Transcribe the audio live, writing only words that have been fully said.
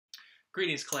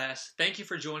Greetings, class. Thank you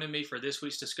for joining me for this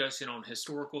week's discussion on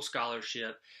historical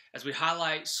scholarship as we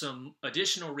highlight some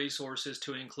additional resources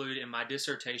to include in my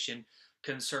dissertation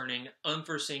concerning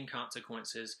unforeseen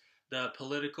consequences, the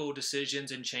political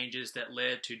decisions and changes that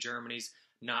led to Germany's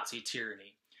Nazi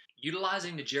tyranny.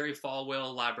 Utilizing the Jerry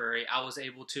Falwell Library, I was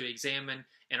able to examine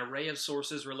an array of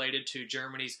sources related to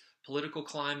Germany's political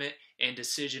climate and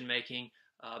decision-making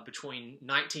between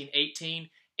 1918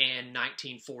 and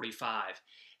 1945.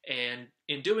 And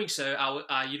in doing so,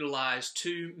 I utilized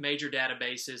two major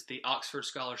databases, the Oxford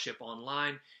Scholarship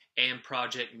Online and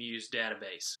Project Muse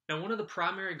database. Now, one of the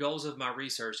primary goals of my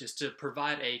research is to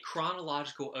provide a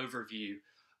chronological overview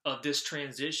of this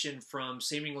transition from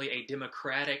seemingly a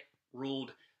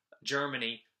democratic-ruled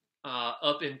Germany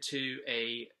up into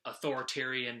a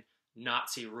authoritarian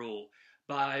Nazi rule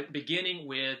by beginning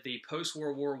with the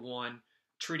post-World War I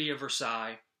Treaty of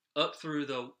Versailles up through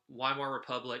the Weimar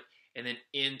Republic and then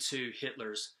into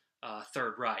Hitler's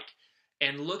Third Reich,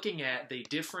 and looking at the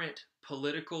different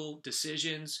political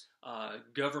decisions,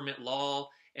 government law,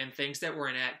 and things that were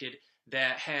enacted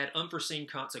that had unforeseen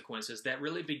consequences that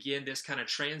really begin this kind of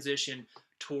transition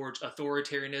towards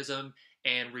authoritarianism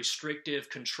and restrictive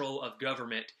control of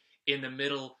government in the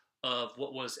middle of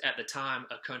what was at the time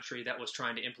a country that was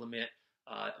trying to implement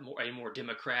a more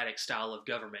democratic style of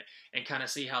government, and kind of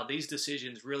see how these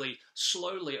decisions really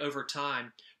slowly over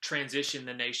time transition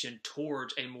the nation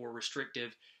towards a more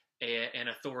restrictive and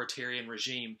authoritarian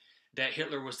regime that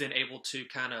Hitler was then able to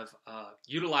kind of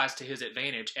utilize to his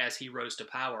advantage as he rose to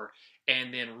power,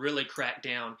 and then really crack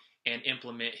down and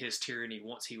implement his tyranny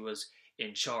once he was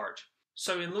in charge.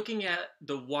 So in looking at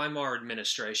the Weimar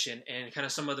Administration and kind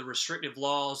of some of the restrictive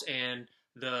laws and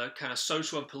the kind of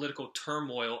social and political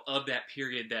turmoil of that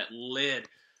period that led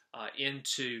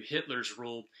into Hitler's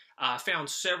rule, I found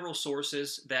several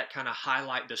sources that kind of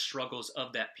highlight the struggles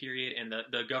of that period and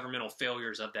the governmental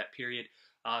failures of that period.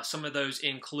 Some of those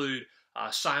include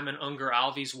Simon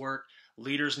Unger-Alvi's work,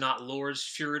 Leaders Not Lords,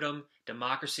 Führertum,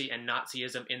 Democracy and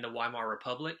Nazism in the Weimar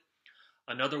Republic.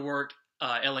 Another work,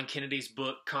 Ellen Kennedy's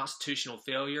book, Constitutional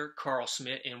Failure, Carl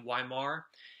Schmitt in Weimar.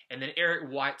 And then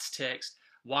Eric Weitz's text,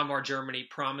 Weimar Germany,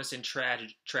 Promise and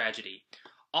Tragedy,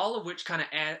 all of which kind of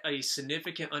add a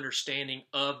significant understanding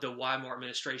of the Weimar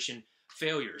administration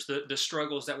failures, the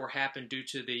struggles that were happened due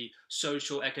to the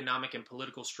social, economic, and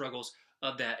political struggles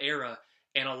of that era.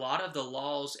 And a lot of the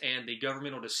laws and the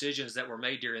governmental decisions that were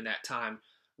made during that time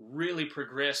really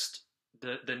progressed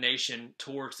the nation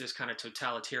towards this kind of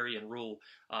totalitarian rule,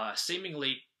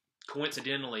 seemingly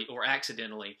coincidentally or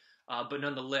accidentally, but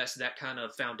nonetheless, that kind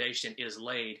of foundation is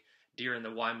laid during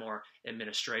the Weimar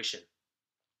administration.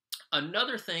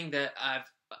 Another thing that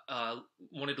I've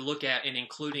wanted to look at and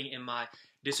including in my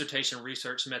dissertation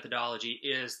research methodology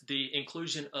is the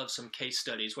inclusion of some case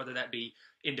studies, whether that be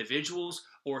individuals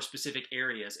or specific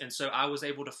areas. And so I was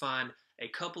able to find a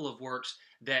couple of works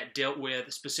that dealt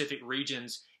with specific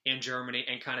regions in Germany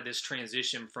and kind of this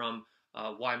transition from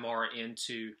Weimar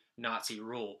into Nazi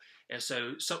rule. And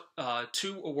so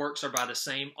two works are by the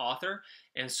same author.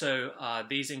 And so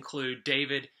these include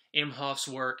David Imhoof's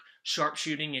work,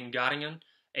 Sharpshooting in Göttingen,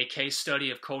 a case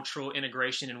study of cultural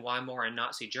integration in Weimar and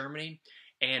Nazi Germany,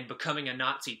 and Becoming a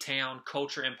Nazi Town,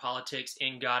 Culture and Politics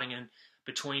in Göttingen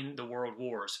Between the World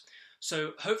Wars.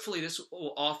 So hopefully this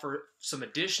will offer some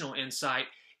additional insight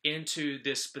into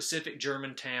this specific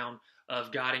German town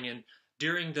of Göttingen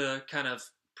during the kind of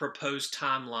proposed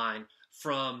timeline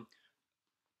from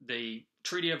the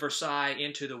Treaty of Versailles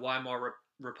into the Weimar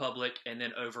Republic and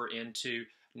then over into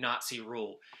Nazi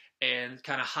rule, and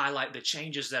kind of highlight the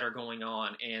changes that are going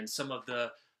on and some of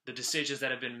the decisions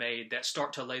that have been made that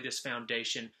start to lay this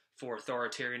foundation for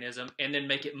authoritarianism and then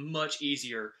make it much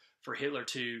easier for Hitler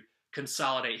to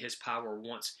consolidate his power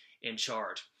once in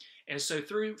charge. And so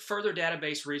through further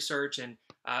database research and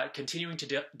continuing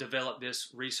to develop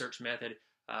this research method,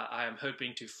 I am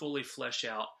hoping to fully flesh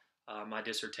out my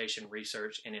dissertation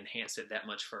research and enhance it that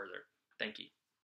much further. Thank you.